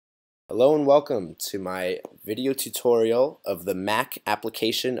Hello and welcome to my video tutorial of the Mac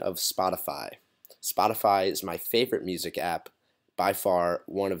application of Spotify. Spotify is my favorite music app, by far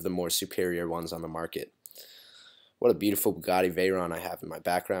one of the more superior ones on the market. What a beautiful Bugatti Veyron I have in my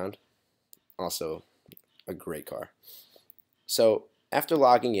background. Also a great car. So after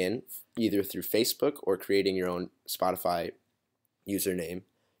logging in, either through Facebook or creating your own Spotify username,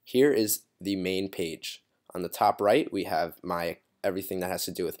 here is the main page. On the top right, we have everything that has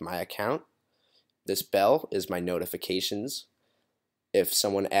to do with my account. This bell is my notifications. If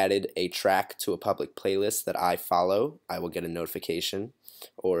someone added a track to a public playlist that I follow, I will get a notification.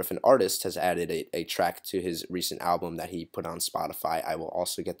 Or if an artist has added a track to his recent album that he put on Spotify, I will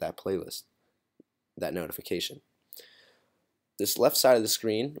also get that that notification. This left side of the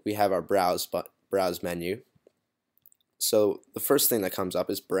screen, we have our browse menu. So the first thing that comes up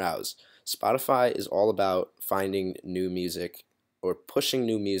is browse. Spotify is all about finding new music or pushing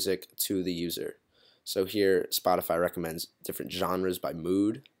new music to the user. So here Spotify recommends different genres by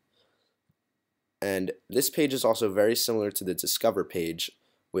mood. And this page is also very similar to the Discover page,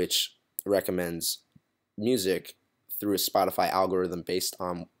 which recommends music through a Spotify algorithm based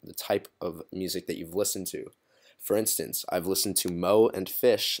on the type of music that you've listened to. For instance, I've listened to Mo and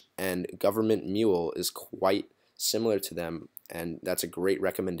Fish, and Government Mule is quite similar to them, and that's a great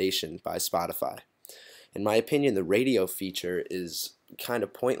recommendation by Spotify. In my opinion, the radio feature is kind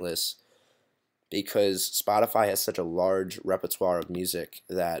of pointless because Spotify has such a large repertoire of music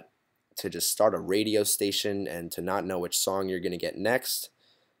that to just start a radio station and to not know which song you're going to get next,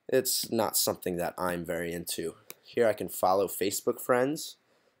 it's not something that I'm very into. Here I can follow Facebook friends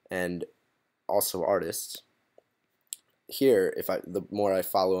and also artists. Here, the more I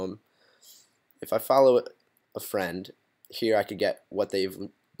follow them, if I follow a friend, here I could get what they've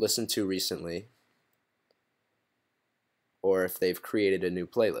listened to recently, or if they've created a new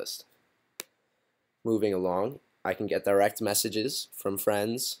playlist. Moving along, I can get direct messages from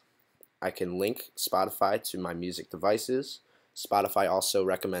friends. I can link Spotify to my music devices. Spotify also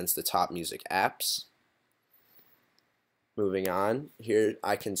recommends the top music apps. Moving on, here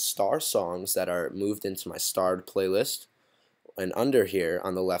I can star songs that are moved into my starred playlist. And under here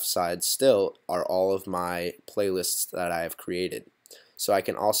on the left side still are all of my playlists that I have created. So I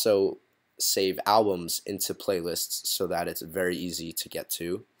can also save albums into playlists so that it's very easy to get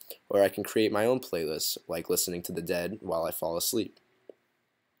to, or I can create my own playlists like listening to The Dead while I fall asleep.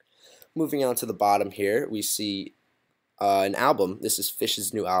 Moving on to the bottom here, we see an album. This is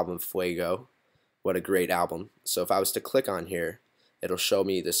Fish's new album, Fuego. What a great album. So if I was to click on here, it'll show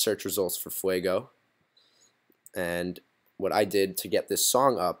me the search results for Fuego. And what I did to get this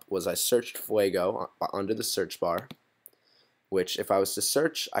song up was I searched Fuego under the search bar, which if I was to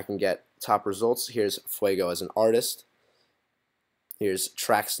search, I can get top results. Here's Fuego as an artist. Here's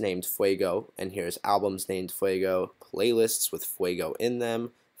tracks named Fuego, and here's albums named Fuego, playlists with Fuego in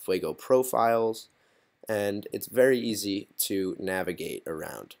them, Fuego profiles, and it's very easy to navigate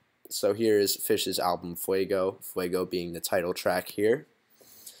around. So here is Fish's album Fuego, Fuego being the title track here.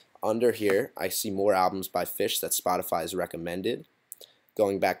 Under here, I see more albums by Fish that Spotify has recommended.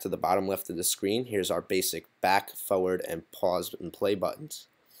 Going back to the bottom left of the screen, here's our basic back, forward, and pause and play buttons.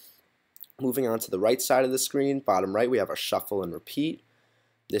 Moving on to the right side of the screen, bottom right, we have our shuffle and repeat.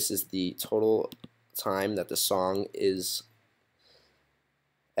 This is the total time that the song is.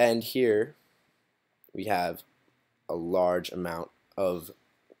 And here we have a large amount of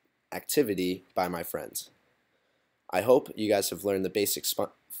activity by my friends. I hope you guys have learned the basic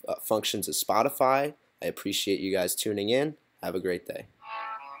functions of Spotify. I appreciate you guys tuning in. Have a great day.